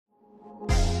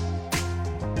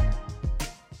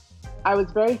I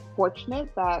was very fortunate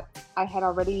that I had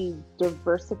already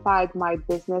diversified my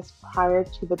business prior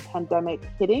to the pandemic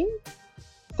hitting.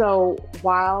 So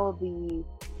while the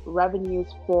revenues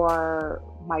for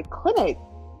my clinic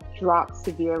dropped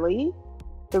severely,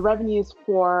 the revenues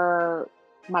for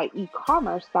my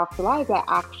e-commerce, Dr. Liza,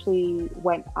 actually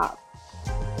went up.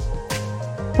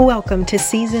 Welcome to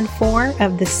Season 4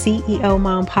 of the CEO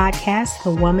Mom Podcast,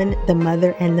 The Woman, the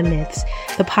Mother, and the Myths,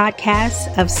 the podcast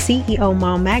of CEO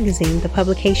Mom Magazine, the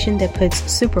publication that puts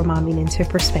supermomming into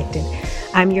perspective.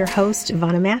 I'm your host,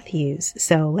 Vanna Matthews,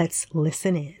 so let's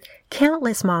listen in.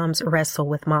 Countless moms wrestle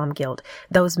with mom guilt,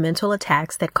 those mental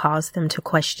attacks that cause them to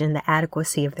question the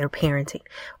adequacy of their parenting.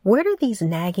 Where do these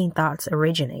nagging thoughts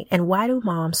originate, and why do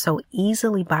moms so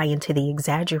easily buy into the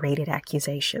exaggerated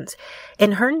accusations?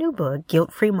 In her new book,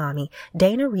 Guilt-Free Mommy,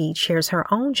 Dana Reed shares her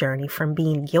own journey from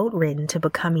being guilt-ridden to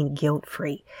becoming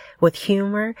guilt-free. With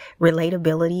humor,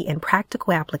 relatability, and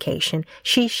practical application,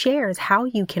 she shares how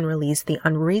you can release the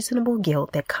unreasonable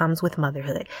guilt that comes with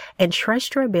motherhood and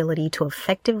trust your ability to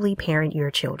effectively parent your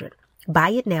children. Buy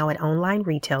it now at online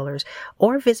retailers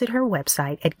or visit her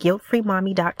website at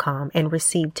guiltfreemommy.com and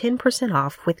receive 10%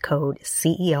 off with code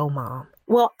CEOMOM.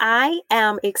 Well, I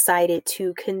am excited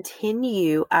to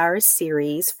continue our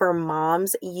series for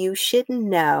Moms You Should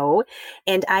Know.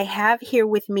 And I have here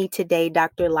with me today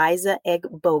Dr. Liza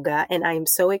Egboga, and I am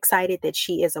so excited that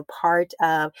she is a part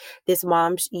of this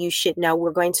Moms You Should Know. We're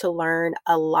going to learn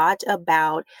a lot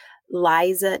about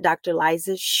Dr.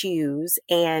 Liza's shoes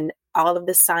and all of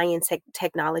the science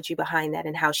technology behind that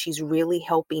and how she's really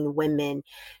helping women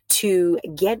to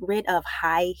get rid of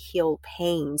high heel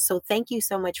pain. So thank you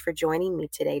so much for joining me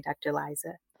today, Dr.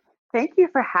 Liza. Thank you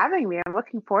for having me. I'm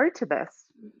looking forward to this.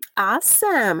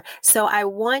 Awesome. So I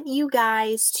want you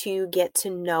guys to get to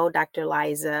know Dr.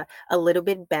 Liza a little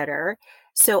bit better.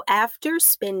 So after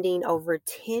spending over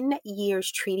 10 years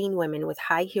treating women with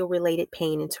high heel related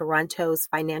pain in Toronto's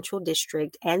financial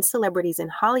district and celebrities in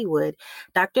Hollywood,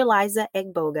 Dr. Liza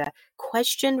Egboga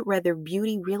questioned whether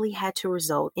beauty really had to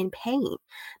result in pain.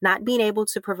 Not being able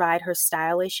to provide her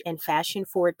stylish and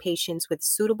fashion-forward patients with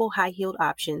suitable high-heeled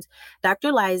options,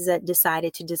 Dr. Liza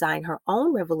decided to design her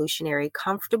own revolutionary,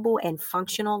 comfortable, and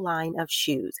functional line of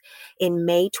shoes. In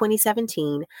May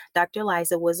 2017, Dr.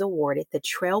 Liza was awarded the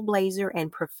Trailblazer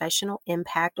and Professional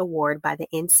Impact Award by the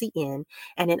NCN,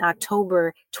 and in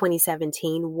October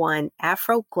 2017 won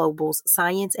Afro Global's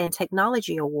Science and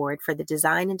Technology Award for the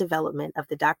design and development of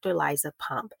the Dr. Liza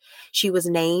pump. She was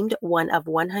named one of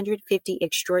 150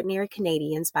 extraordinary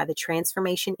Canadians by the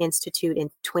Transformation Institute in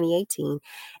 2018,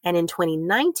 and in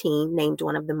 2019 named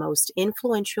one of the most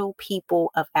influential people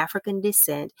of African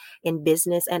descent in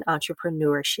business and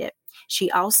entrepreneurship.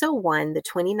 She also won the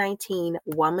 2019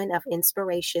 Woman of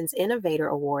Inspiration's Innovator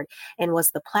Award and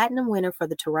was the platinum winner for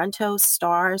the Toronto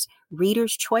Star's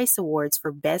Reader's Choice Awards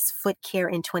for Best Foot Care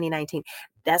in 2019.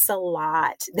 That's a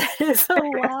lot. That is a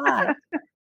lot.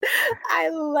 I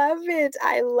love it.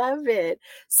 I love it.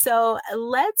 So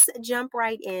let's jump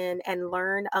right in and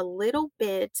learn a little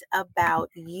bit about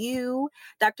you,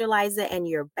 Dr. Liza, and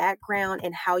your background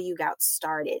and how you got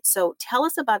started. So tell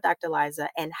us about Dr. Liza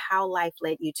and how life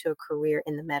led you to a career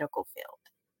in the medical field.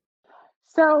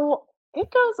 So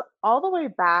it goes all the way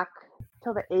back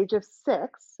till the age of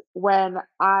 6 when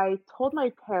I told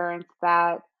my parents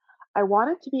that I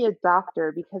wanted to be a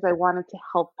doctor because I wanted to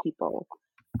help people.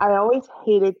 I always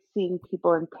hated seeing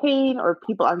people in pain or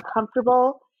people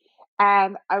uncomfortable,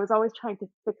 and I was always trying to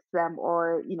fix them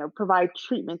or, provide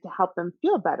treatment to help them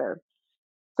feel better.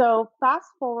 So fast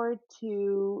forward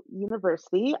to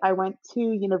university, I went to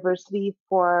university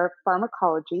for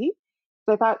pharmacology.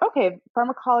 So I thought, okay,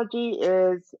 pharmacology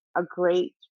is a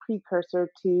great precursor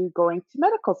to going to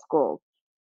medical school.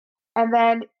 And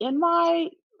then in my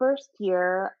first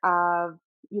year of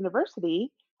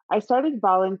university, I started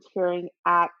volunteering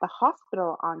at the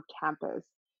hospital on campus.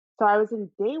 So I was in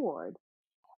day ward.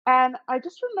 And I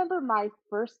just remember my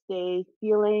first day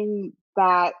feeling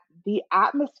that the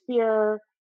atmosphere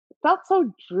felt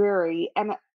so dreary.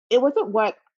 And it wasn't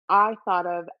what I thought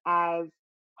of as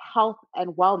health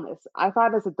and wellness. I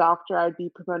thought as a doctor, I'd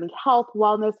be promoting health,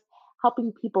 wellness,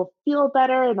 helping people feel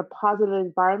better in a positive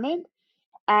environment.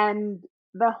 And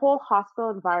the whole hospital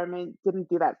environment didn't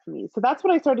do that for me. So that's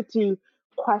when I started to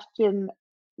question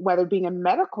whether being a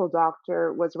medical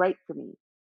doctor was right for me.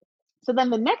 So then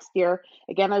the next year,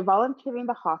 again, I volunteered in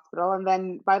the hospital. And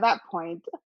then by that point,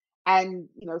 and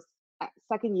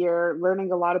second year,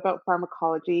 learning a lot about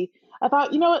pharmacology, I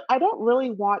thought, what, I don't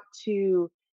really want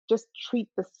to just treat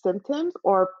the symptoms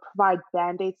or provide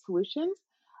band-aid solutions.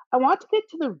 I want to get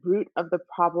to the root of the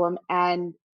problem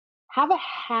and have a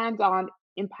hands-on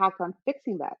impact on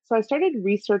fixing that. So I started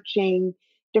researching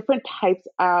different types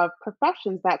of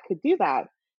professions that could do that.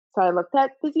 So I looked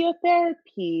at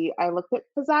physiotherapy, I looked at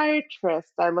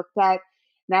physiatrists, I looked at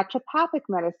naturopathic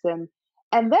medicine.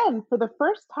 And then for the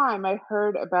first time, I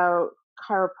heard about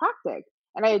chiropractic.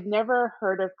 And I had never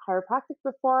heard of chiropractic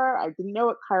before. I didn't know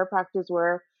what chiropractors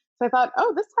were. So I thought,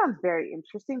 oh, this sounds very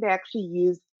interesting. They actually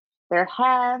use their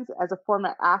hands. As a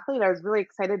former athlete, I was really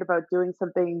excited about doing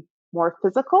something more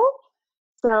physical.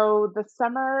 So that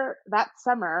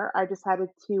summer, I decided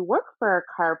to work for a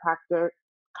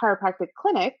chiropractic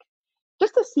clinic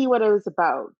just to see what it was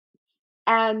about.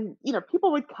 And,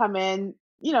 people would come in,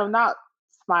 not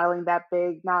smiling that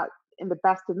big, not in the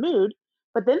best of mood,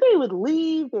 but then they would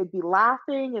leave, they'd be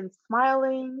laughing and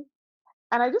smiling.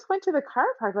 And I just went to the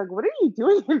chiropractor, like, "What are you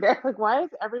doing in there? Like, why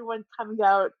is everyone coming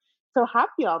out so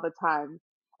happy all the time?"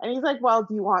 And he's like, "Well,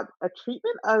 do you want a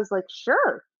treatment?" I was like,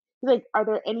 "Sure." He's like, "Are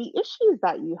there any issues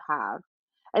that you have?"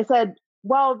 I said,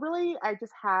 "Well, really, I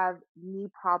just have knee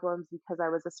problems because I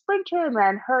was a sprinter and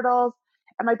ran hurdles.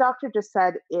 And my doctor just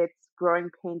said it's growing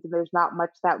pains and there's not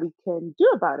much that we can do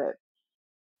about it."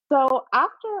 So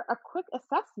after a quick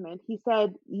assessment, he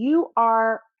said, "You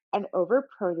are an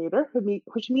overpronator,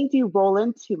 which means you roll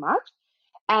in too much,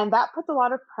 and that puts a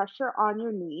lot of pressure on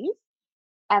your knees,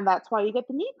 and that's why you get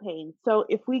the knee pain. So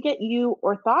if we get you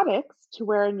orthotics to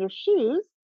wear in your shoes,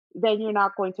 then you're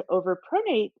not going to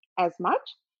overpronate as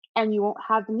much, and you won't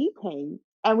have the knee pain."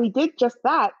 And we did just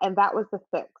that, and that was the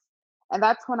fix. And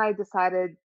that's when I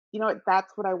decided, you know what,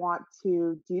 that's what I want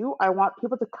to do. I want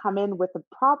people to come in with a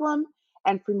problem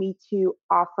and for me to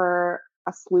offer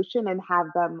a solution and have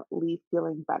them leave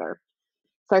feeling better.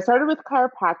 So I started with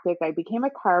chiropractic. I became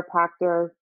a chiropractor,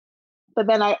 but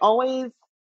then I always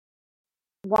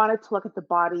wanted to look at the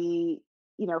body,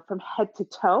 from head to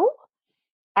toe.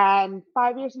 And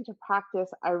 5 years into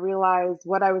practice, I realized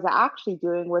what I was actually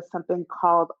doing was something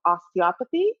called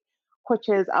osteopathy, which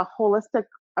is a holistic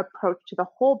approach to the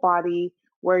whole body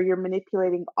where you're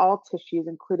manipulating all tissues,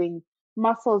 including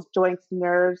muscles, joints,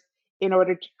 nerves, in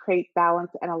order to create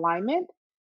balance and alignment.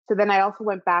 So then I also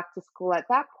went back to school at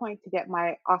that point to get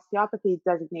my osteopathy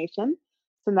designation.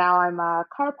 So now I'm a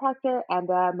chiropractor and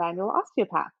a manual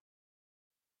osteopath.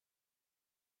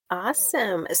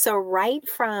 Awesome. So, right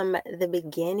from the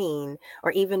beginning,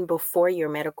 or even before your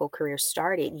medical career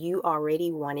started, you already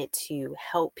wanted to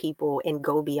help people and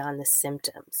go beyond the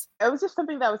symptoms. It was just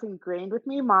something that was ingrained with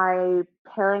me. My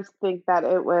parents think that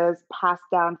it was passed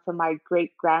down from my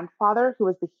great grandfather, who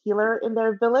was the healer in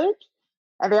their village.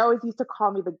 And they always used to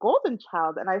call me the golden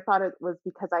child. And I thought it was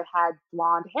because I had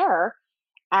blonde hair.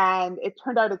 And it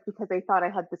turned out it's because they thought I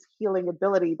had this healing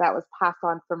ability that was passed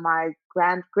on from my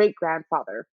great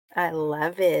grandfather. I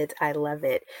love it. I love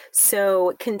it.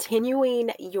 So,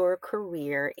 continuing your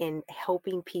career in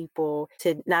helping people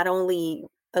to not only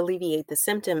alleviate the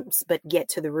symptoms, but get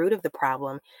to the root of the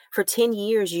problem. For over 10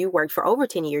 years, you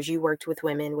worked with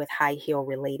women with high heel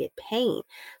related pain.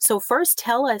 So, first,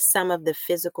 tell us some of the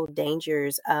physical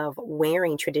dangers of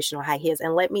wearing traditional high heels.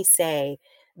 And let me say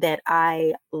that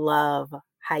I love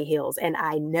high heels, and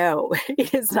I know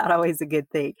it's not always a good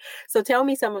thing. So tell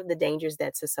me some of the dangers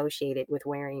that's associated with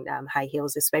wearing high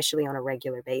heels, especially on a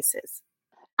regular basis.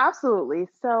 Absolutely.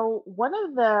 So one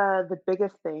of the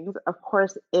biggest things, of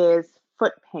course, is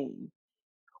foot pain.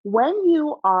 When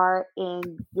you are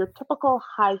in your typical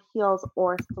high heels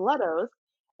or stilettos,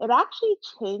 it actually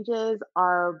changes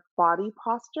our body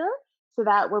posture so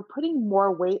that we're putting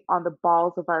more weight on the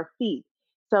balls of our feet.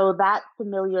 So that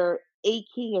familiar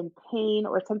aching and pain,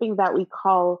 or something that we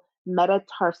call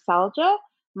metatarsalgia,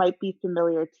 might be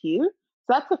familiar to you. So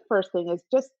that's the first thing, is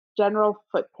just general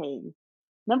foot pain.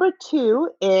 Number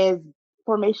two is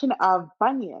formation of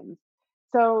bunions.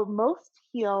 So most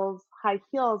high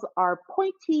heels are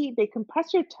pointy, they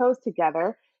compress your toes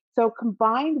together. So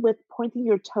combined with pointing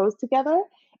your toes together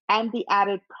and the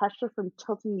added pressure from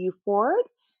tilting you forward,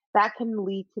 that can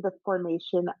lead to the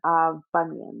formation of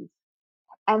bunions.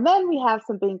 And then we have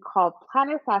something called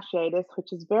plantar fasciitis,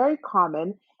 which is very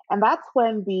common. And that's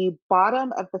when the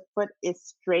bottom of the foot is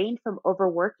strained from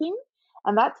overworking.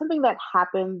 And that's something that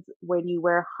happens when you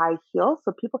wear high heels.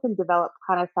 So people can develop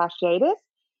plantar fasciitis.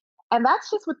 And that's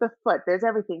just with the foot. There's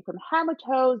everything from hammer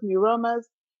toes, neuromas.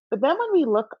 But then when we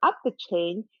look up the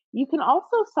chain, you can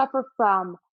also suffer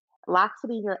from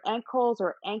laxity in your ankles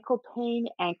or ankle pain,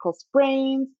 ankle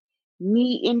sprains,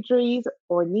 knee injuries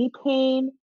or knee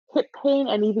pain, hip pain,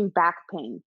 and even back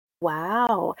pain.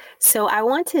 Wow. So I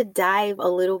want to dive a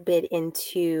little bit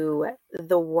into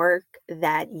the work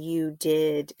that you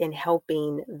did in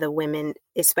helping the women,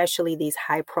 especially these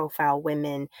high profile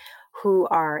women who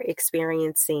are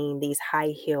experiencing these high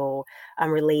heel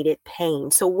related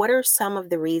pain. So, what are some of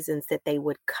the reasons that they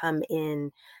would come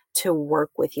in to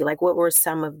work with you? Like, what were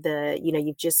some of the,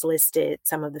 you've just listed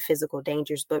some of the physical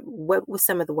dangers, but what was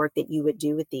some of the work that you would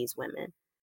do with these women?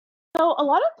 So a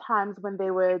lot of times when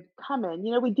they would come in,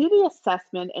 we do the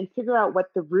assessment and figure out what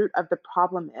the root of the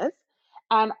problem is.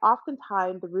 And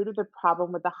oftentimes the root of the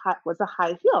problem with was the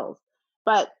high heels.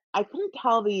 But I couldn't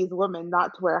tell these women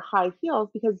not to wear high heels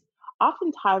because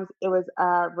oftentimes it was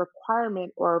a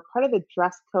requirement or part of the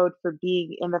dress code for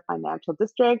being in the financial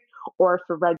district or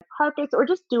for red carpets or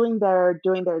just doing their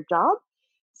job.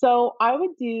 So I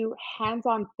would do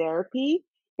hands-on therapy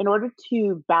in order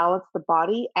to balance the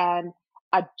body and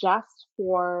adjust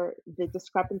for the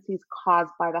discrepancies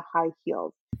caused by the high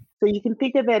heels. So you can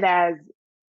think of it as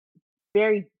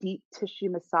very deep tissue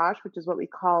massage, which is what we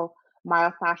call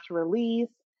myofascial release,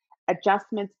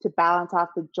 adjustments to balance off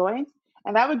the joints.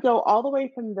 And that would go all the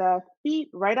way from the feet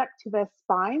right up to the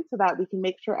spine so that we can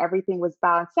make sure everything was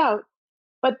balanced out.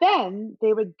 But then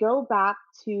they would go back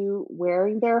to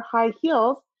wearing their high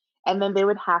heels and then they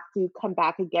would have to come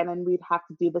back again and we'd have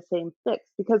to do the same fix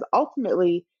because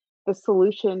ultimately the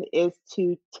solution is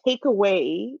to take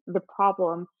away the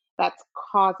problem that's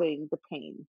causing the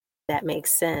pain. That makes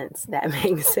sense. That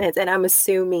makes sense. And I'm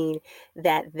assuming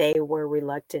that they were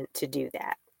reluctant to do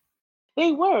that.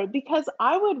 They were because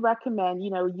I would recommend,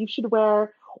 you should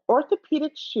wear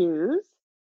orthopedic shoes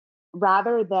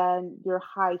rather than your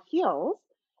high heels.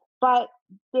 But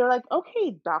they're like,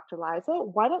 okay, Dr. Liza,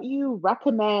 why don't you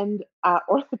recommend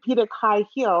orthopedic high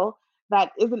heel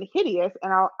that isn't hideous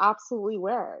and I'll absolutely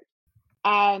wear it.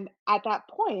 And at that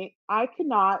point, I could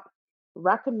not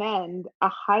recommend a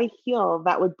high heel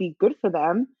that would be good for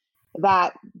them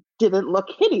that didn't look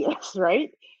hideous,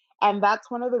 right? And that's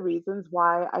one of the reasons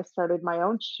why I started my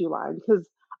own shoe line because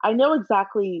I know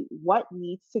exactly what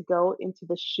needs to go into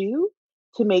the shoe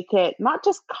to make it not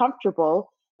just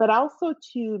comfortable, but also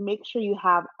to make sure you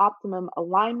have optimum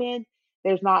alignment.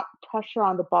 There's not pressure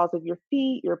on the balls of your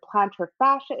feet, your plantar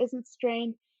fascia isn't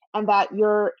strained and that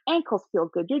your ankles feel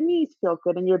good, your knees feel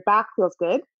good, and your back feels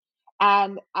good.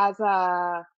 And as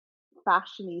a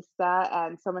fashionista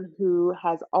and someone who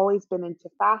has always been into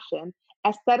fashion,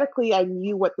 aesthetically, I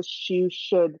knew what the shoe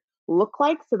should look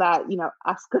like so that,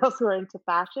 us girls who are into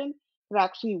fashion could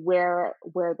actually wear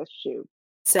the shoe.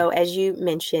 So, as you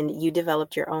mentioned, you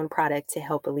developed your own product to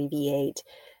help alleviate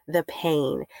the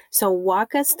pain. So,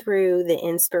 walk us through the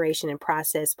inspiration and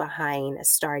process behind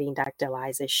starting Dr.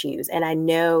 Liza's shoes. And I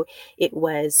know it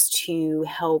was to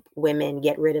help women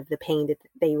get rid of the pain that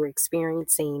they were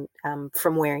experiencing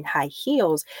from wearing high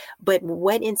heels. But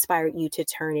what inspired you to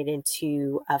turn it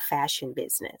into a fashion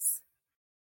business?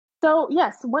 So,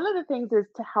 yes, one of the things is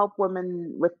to help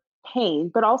women with pain,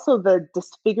 but also the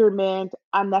disfigurement,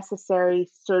 unnecessary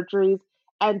surgeries,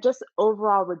 and just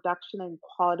overall reduction in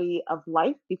quality of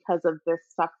life because of this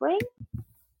suffering.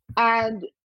 And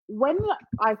when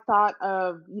I thought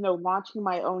of, launching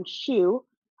my own shoe,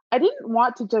 I didn't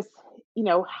want to just,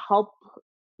 help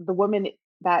the women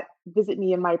that visit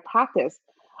me in my practice.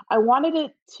 I wanted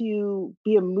it to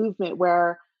be a movement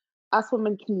where us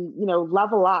women can,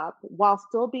 level up while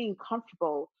still being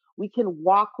comfortable. We can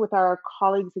walk with our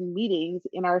colleagues in meetings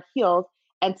in our heels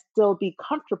and still be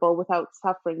comfortable without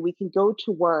suffering. We can go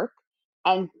to work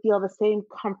and feel the same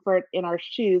comfort in our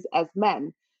shoes as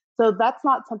men. So that's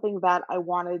not something that I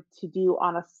wanted to do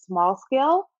on a small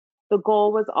scale. The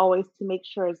goal was always to make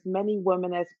sure as many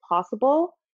women as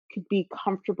possible could be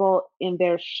comfortable in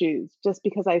their shoes, just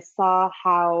because I saw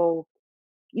how,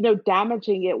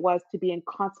 damaging it was to be in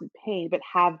constant pain, but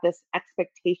have this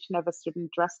expectation of a certain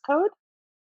dress code.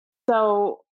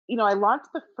 So, I launched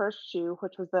the first shoe,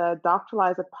 which was the Dr.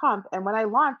 Liza pump. And when I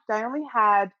launched, I only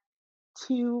had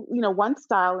one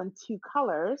style and two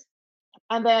colors.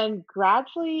 And then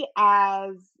gradually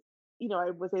as,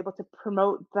 I was able to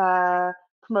promote the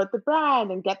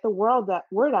brand and get the word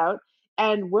out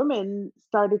and women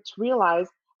started to realize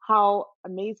how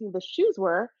amazing the shoes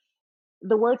were,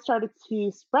 the word started to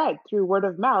spread through word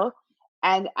of mouth.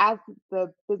 And as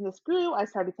the business grew, I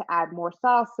started to add more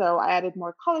styles. So I added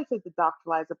more colors of the Dr.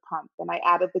 Liza pump. Then I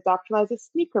added the Dr. Liza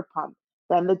sneaker pump.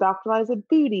 Then the Dr. Liza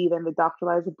booty. Then the Dr.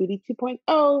 Liza booty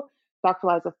 2.0. Dr.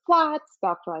 Liza flats.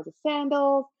 Dr. Liza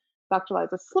sandals. Dr.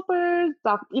 Liza slippers.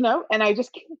 And I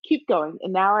just keep going.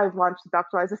 And now I've launched the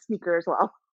Dr. Liza sneaker as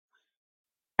well.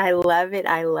 I love it.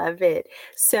 I love it.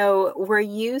 So, were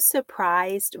you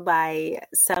surprised by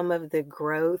some of the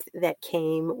growth that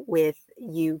came with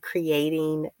you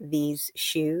creating these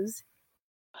shoes?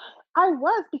 I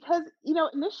was because,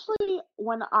 initially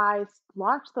when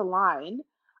launched the line,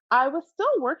 I was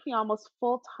still working almost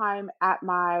full time at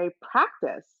my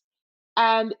practice.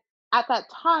 And at that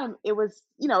time, it was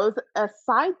a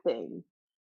side thing.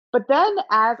 But then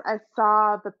as I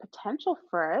saw the potential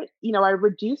for it, I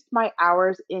reduced my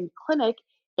hours in clinic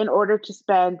in order to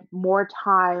spend more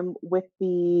time with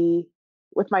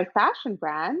my fashion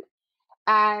brand.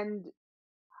 And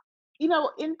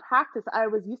in practice, I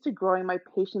was used to growing my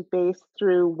patient base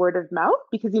through word of mouth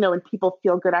because, when people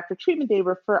feel good after treatment, they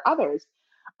refer others.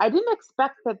 I didn't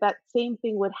expect that that same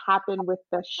thing would happen with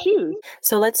the shoes.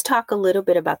 So, let's talk a little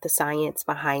bit about the science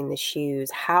behind the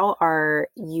shoes. How are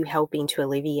you helping to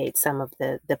alleviate some of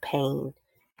the pain?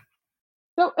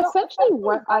 So essentially,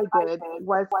 what I did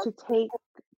was to take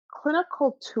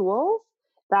clinical tools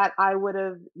that I would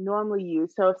have normally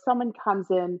used. So if someone comes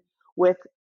in with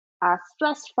a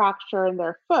stress fracture in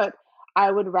their foot,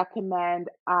 I would recommend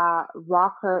a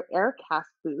rocker air cast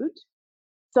boot.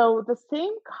 So the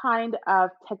same kind of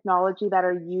technology that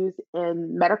are used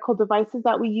in medical devices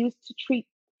that we use to treat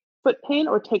foot pain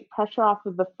or take pressure off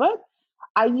of the foot,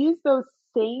 I use those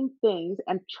same things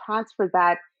and transfer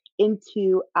that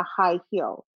into a high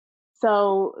heel.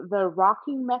 So the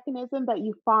rocking mechanism that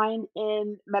you find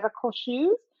in medical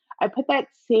shoes, I put that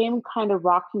same kind of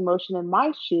rocking motion in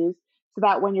my shoes so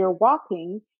that when you're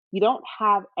walking, you don't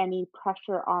have any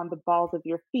pressure on the balls of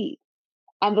your feet.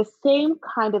 And the same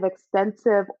kind of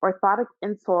extensive orthotic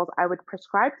insoles I would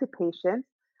prescribe to patients,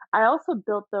 I also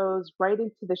built those right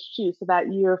into the shoe so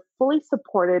that you're fully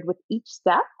supported with each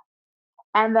step.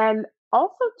 And then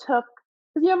also took,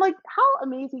 because I'm like, how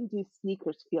amazing do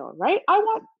sneakers feel, right? I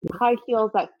want high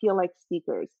heels that feel like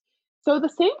sneakers. So the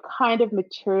same kind of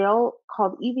material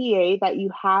called EVA that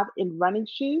you have in running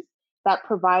shoes that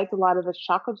provides a lot of the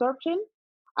shock absorption,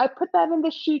 I put that in the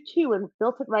shoe too and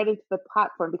built it right into the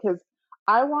platform because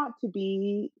I want to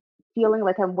be feeling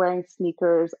like I'm wearing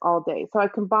sneakers all day. So I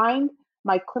combined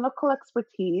my clinical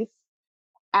expertise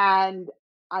and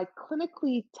I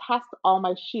clinically test all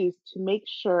my shoes to make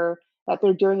sure that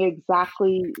they're doing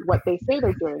exactly what they say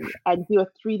they're doing and do a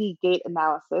 3D gait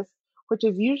analysis, which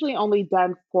is usually only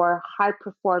done for high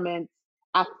performance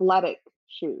athletic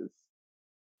shoes.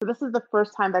 So this is the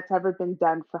first time that's ever been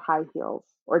done for high heels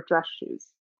or dress shoes.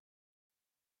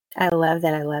 I love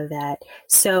that. I love that.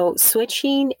 So,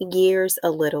 switching gears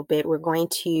a little bit, we're going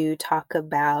to talk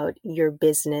about your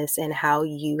business and how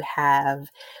you have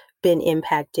been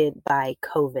impacted by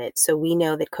COVID. So, we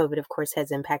know that COVID, of course,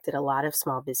 has impacted a lot of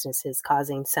small businesses,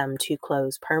 causing some to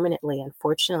close permanently,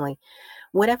 unfortunately.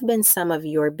 What have been some of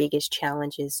your biggest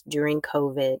challenges during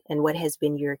COVID, and what has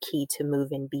been your key to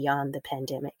moving beyond the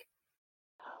pandemic?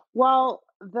 Well,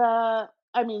 the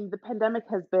pandemic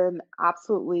has been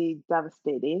absolutely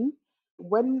devastating.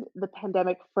 When the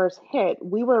pandemic first hit,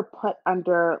 we were put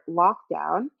under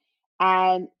lockdown,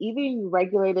 and even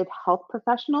regulated health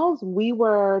professionals, we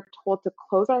were told to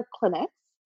close our clinics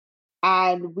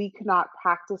and we could not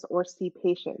practice or see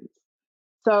patients.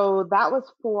 So that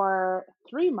was for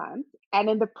 3 months. And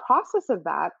in the process of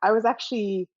that, I was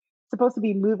actually supposed to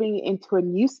be moving into a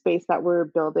new space that we're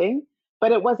building,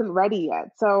 but it wasn't ready yet.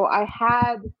 So I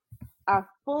had a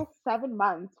full 7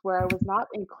 months where I was not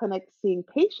in clinic seeing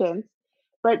patients.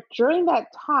 But during that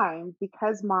time,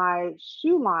 because my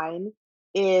shoe line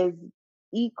is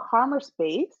e commerce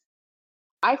based,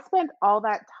 I spent all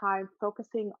that time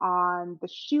focusing on the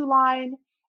shoe line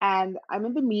and I'm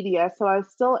in the media. So I was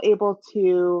still able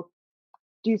to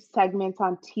do segments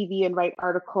on TV and write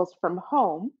articles from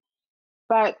home.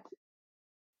 But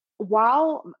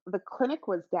while the clinic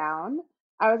was down,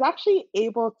 I was actually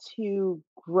able to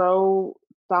grow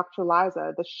Dr.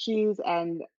 Liza, the shoes,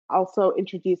 and also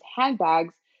introduce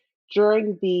handbags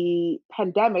during the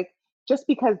pandemic, just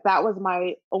because that was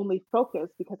my only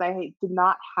focus because I did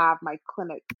not have my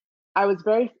clinic. I was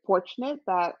very fortunate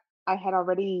that I had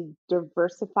already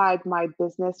diversified my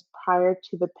business prior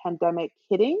to the pandemic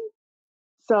hitting.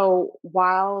 So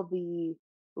while the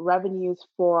revenues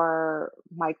for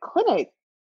my clinic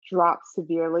dropped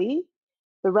severely,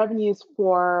 the revenues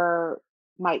for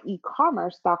my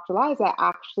e-commerce, Dr. Liza,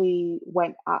 actually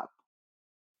went up.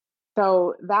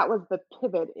 So that was the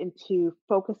pivot into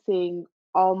focusing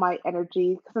all my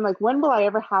energy because I'm like, when will I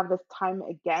ever have this time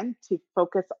again to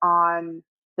focus on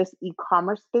this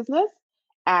e-commerce business?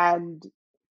 And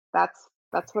that's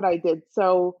what I did.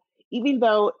 So even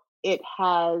though it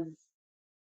has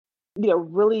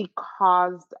really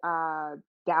caused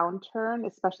downturn,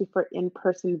 especially for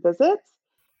in-person visits,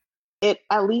 it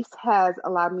at least has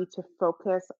allowed me to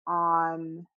focus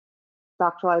on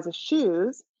Dr. Liza's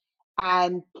shoes.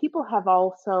 And people have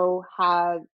also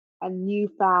had a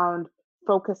newfound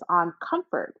focus on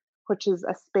comfort, which is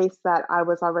a space that I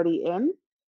was already in.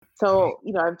 So,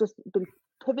 I've just been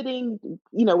pivoting,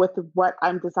 with what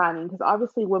I'm designing, because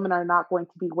obviously women are not going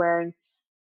to be wearing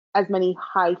as many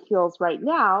high heels right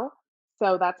now.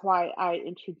 So that's why I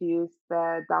introduced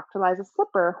the Dr. Liza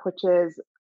slipper, which is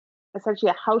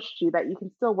essentially a house shoe that you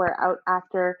can still wear out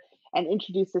after, and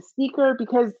introduce a sneaker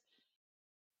because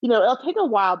it'll take a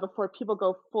while before people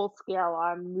go full scale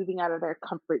on moving out of their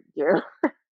comfort gear.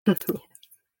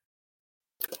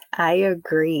 I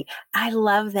agree. I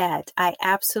love that. I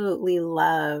absolutely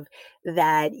love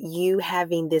that you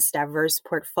having this diverse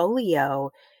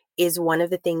portfolio is one of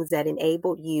the things that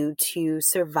enabled you to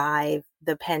survive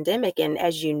the pandemic. And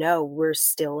as you know, we're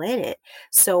still in it.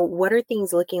 So, what are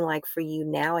things looking like for you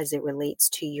now as it relates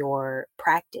to your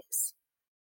practice?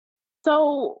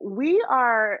 So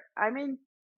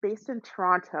based in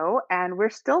Toronto, and we're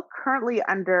still currently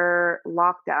under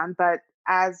lockdown, but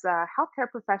as healthcare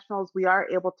professionals, we are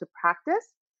able to practice,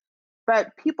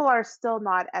 but people are still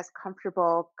not as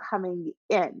comfortable coming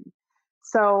in.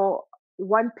 So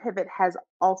one pivot has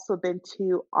also been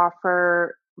to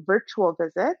offer virtual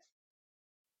visits.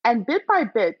 And bit by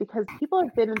bit, because people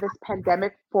have been in this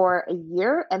pandemic for a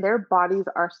year and their bodies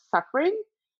are suffering.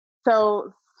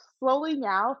 So slowly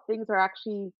now things are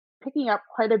actually picking up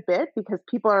quite a bit because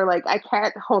people are like, I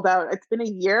can't hold out. It's been a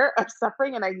year of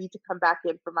suffering and I need to come back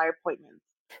in for my appointments.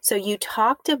 So you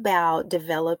talked about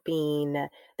developing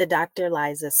the Dr.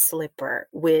 Liza slipper,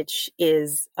 which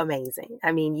is amazing.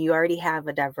 I mean, you already have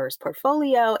a diverse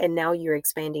portfolio and now you're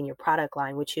expanding your product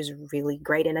line, which is really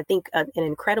great. And I think an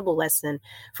incredible lesson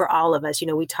for all of us.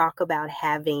 We talk about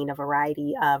having a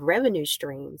variety of revenue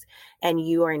streams, and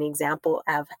you are an example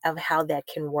of how that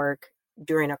can work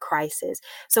during a crisis.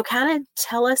 So kind of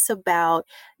tell us about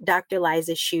Dr.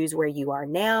 Liza's shoes, where you are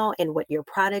now and what your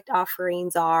product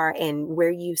offerings are and where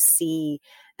you see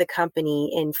the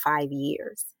company in 5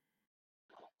 years.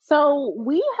 So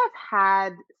we have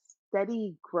had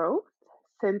steady growth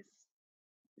since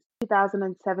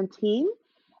 2017.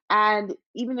 And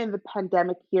even in the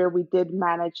pandemic year, we did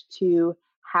manage to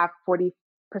have 40%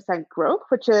 growth,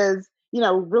 which is,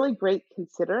 really great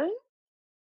considering.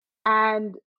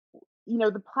 And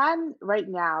the plan right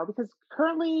now, because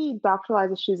currently Dr.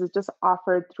 Liza Shoes is just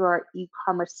offered through our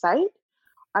e-commerce site,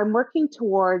 I'm working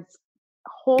towards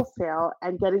wholesale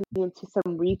and getting into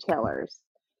some retailers.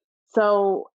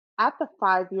 So at the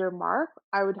 5-year mark,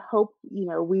 I would hope,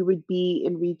 we would be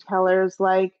in retailers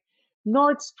like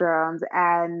Nordstrom's,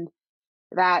 and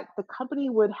that the company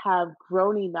would have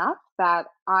grown enough that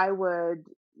I would,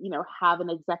 have an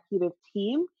executive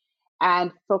team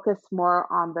and focus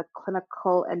more on the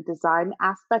clinical and design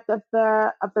aspect of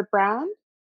the brand.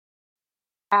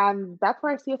 And that's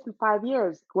where I see us in 5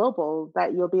 years, global,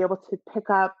 that you'll be able to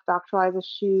pick up Dr. Liza's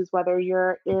shoes, whether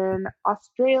you're in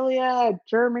Australia,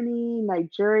 Germany,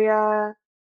 Nigeria,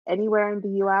 anywhere in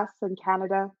the US and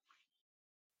Canada.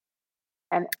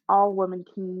 And all women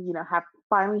can,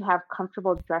 finally have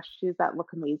comfortable dress shoes that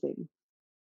look amazing.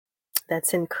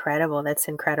 That's incredible. That's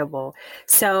incredible.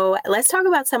 So let's talk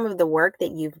about some of the work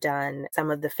that you've done,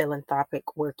 some of the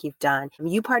philanthropic work you've done.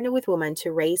 You partner with women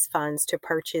to raise funds to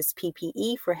purchase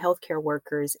PPE for healthcare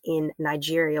workers in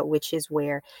Nigeria, which is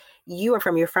where you are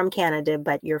from. You're from Canada,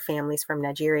 but your family's from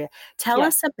Nigeria. Tell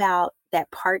Yes. us about that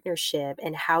partnership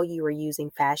and how you are using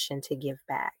fashion to give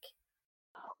back.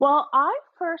 Well, I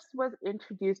first was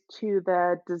introduced to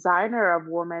the designer of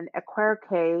woman,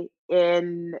 Ekwerike,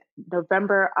 in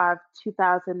November of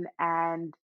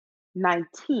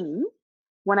 2019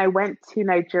 when I went to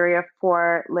Nigeria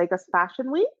for Lagos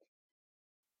Fashion Week.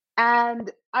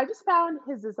 And I just found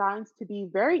his designs to be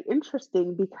very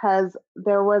interesting because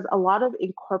there was a lot of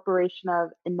incorporation of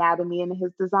anatomy in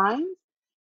his designs.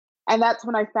 And that's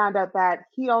when I found out that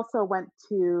he also went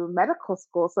to medical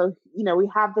school. So, we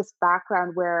have this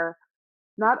background where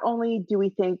not only do we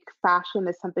think fashion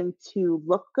is something to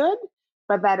look good,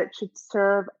 but that it should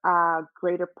serve a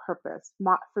greater purpose.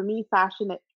 For me,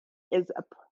 fashion is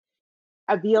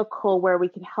a vehicle where we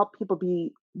can help people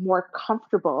be more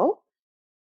comfortable.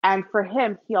 And for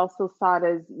him, he also saw it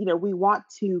as, we want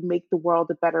to make the world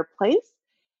a better place.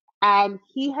 And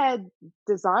he had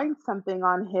designed something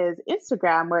on his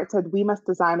Instagram where it said, "We must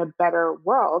design a better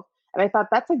world." And I thought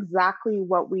that's exactly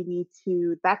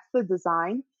that's the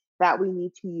design that we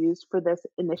need to use for this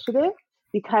initiative,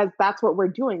 because that's what we're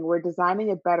doing. We're designing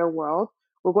a better world.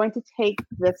 We're going to take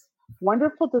this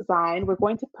wonderful design. We're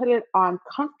going to put it on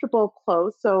comfortable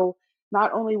clothes. So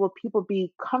not only will people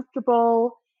be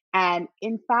comfortable and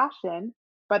in fashion,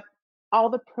 but all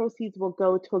the proceeds will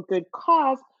go to a good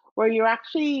cause where you're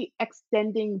actually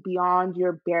extending beyond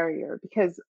your barrier.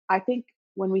 Because I think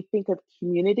when we think of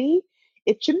community,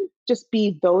 it shouldn't just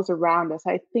be those around us.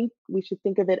 I think we should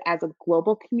think of it as a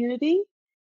global community.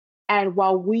 And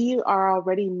while we are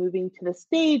already moving to the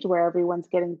stage where everyone's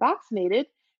getting vaccinated,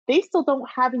 they still don't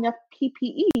have enough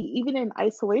PPE, even in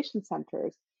isolation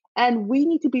centers. And we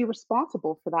need to be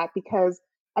responsible for that because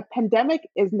a pandemic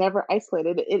is never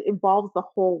isolated, it involves the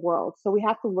whole world. So we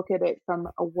have to look at it from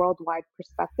a worldwide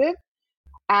perspective.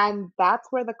 And that's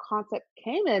where the concept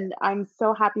came in. I'm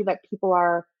so happy that people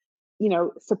are,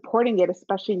 supporting it,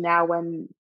 especially now when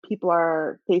people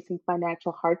are facing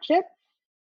financial hardship.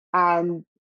 And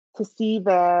to see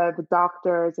the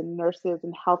doctors and nurses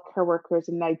and healthcare workers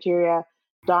in Nigeria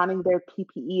donning their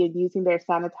PPE and using their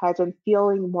sanitizer and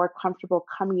feeling more comfortable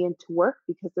coming into work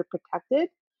because they're protected,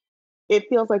 it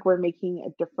feels like we're making a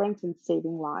difference in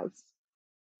saving lives.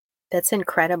 That's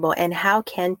incredible. And how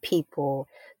can people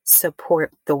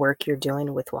support the work you're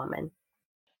doing with Woman?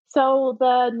 So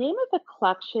the name of the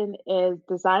collection is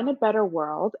Design a Better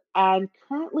World, and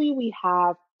currently we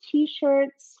have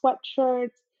t-shirts,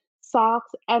 sweatshirts,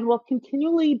 socks, and we'll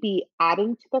continually be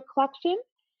adding to the collection.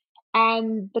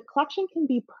 And the collection can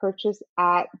be purchased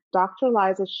at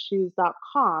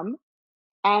drlizashoes.com,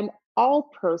 and all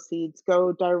proceeds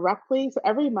go directly. So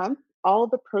every month, all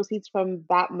the proceeds from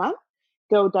that month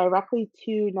go directly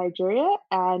to Nigeria,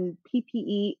 and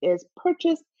PPE is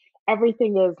purchased.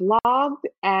 Everything is logged,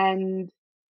 and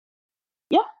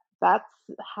yeah, that's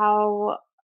how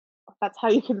that's how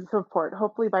you can support.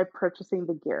 Hopefully, by purchasing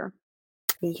the gear.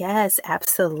 Yes,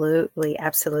 absolutely.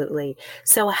 Absolutely.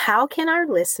 So, how can our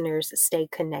listeners stay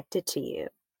connected to you?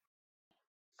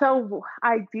 So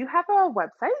I do have a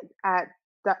website at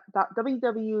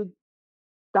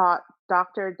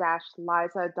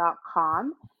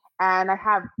www.dr-liza.com, and I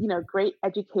have, great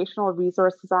educational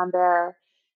resources on there.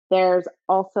 There's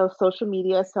also social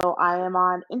media, so I am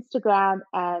on Instagram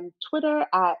and Twitter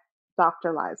at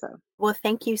Dr. Liza. Well,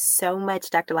 thank you so much,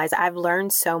 Dr. Liza. I've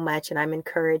learned so much and I'm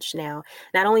encouraged now,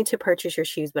 not only to purchase your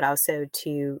shoes, but also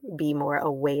to be more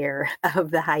aware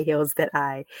of the high heels that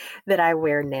I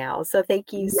wear now. So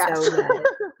thank you Yes. so much.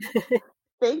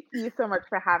 Thank you so much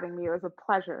for having me. It was a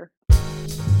pleasure.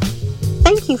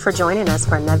 Thank you for joining us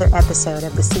for another episode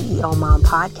of the CEO Mom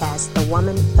Podcast, The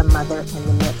Woman, the Mother, and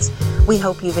the Myths. We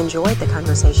hope you've enjoyed the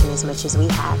conversation as much as we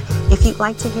have. If you'd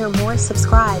like to hear more,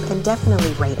 subscribe and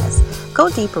definitely rate us. Go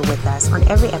deeper with us on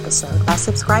every episode by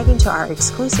subscribing to our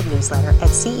exclusive newsletter at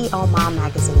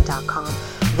ceomommagazine.com.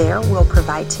 There, we'll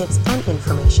provide tips and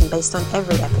information based on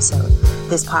every episode.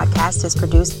 This podcast is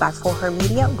produced by For Her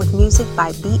Media with music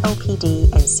by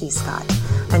BOPD and C. Scott.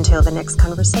 Until the next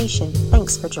conversation,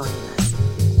 thanks for joining us.